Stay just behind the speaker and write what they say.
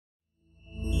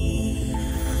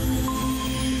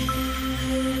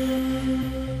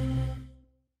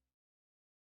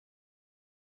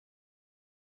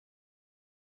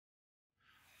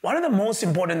One of the most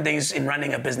important things in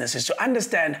running a business is to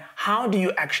understand how do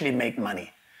you actually make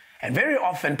money. And very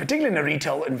often, particularly in a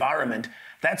retail environment,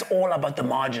 that's all about the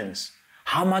margins.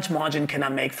 How much margin can I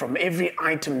make from every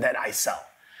item that I sell?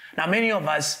 Now, many of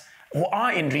us who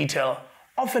are in retail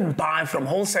often buy from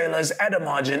wholesalers at a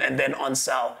margin and then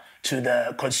on-sell to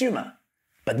the consumer.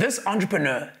 But this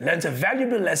entrepreneur learns a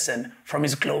valuable lesson from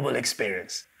his global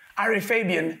experience. Ari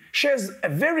Fabian shares a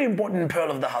very important pearl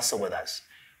of the hustle with us.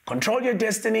 Control your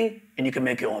destiny and you can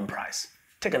make your own price.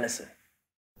 Take a listen.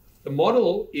 The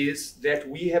model is that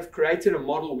we have created a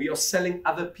model. We are selling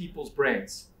other people's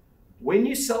brands. When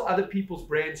you sell other people's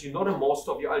brands, you're not a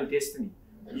master of your own destiny.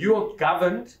 You are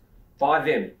governed by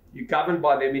them. You're governed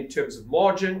by them in terms of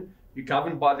margin. You're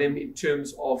governed by them in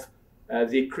terms of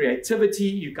their creativity.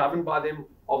 You're governed by them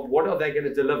of what are they going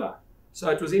to deliver. So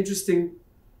it was interesting.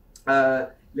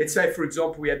 Let's say, for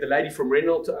example, we had the lady from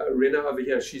Renault over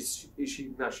here. She's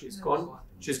gone.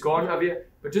 She's gone over here.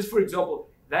 But just for example,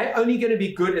 they're only going to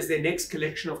be good as their next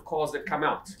collection of cars that come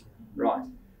out, right?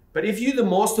 But if you're the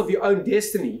master of your own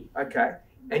destiny, okay,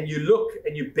 and you look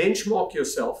and you benchmark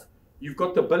yourself, you've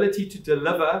got the ability to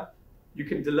deliver. You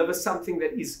can deliver something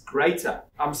that is greater.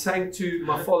 I'm saying to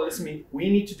my followers, we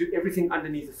need to do everything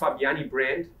underneath the Fabiani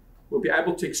brand. We'll be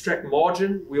able to extract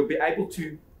margin. We'll be able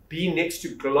to be next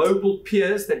to global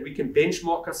peers that we can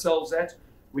benchmark ourselves at.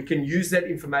 We can use that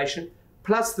information.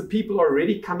 Plus the people are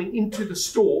already coming into the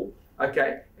store,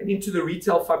 okay, and into the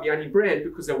retail Fabiani brand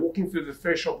because they're walking through the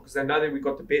threshold because they know that we've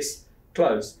got the best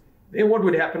clothes. Then what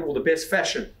would happen, or the best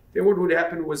fashion? Then what would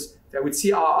happen was they would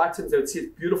see our items, they would see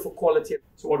beautiful quality.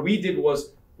 So what we did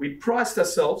was we priced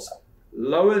ourselves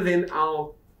lower than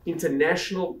our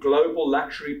international global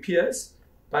luxury peers,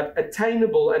 but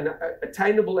attainable and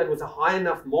with a high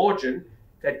enough margin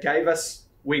that gave us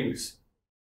wings.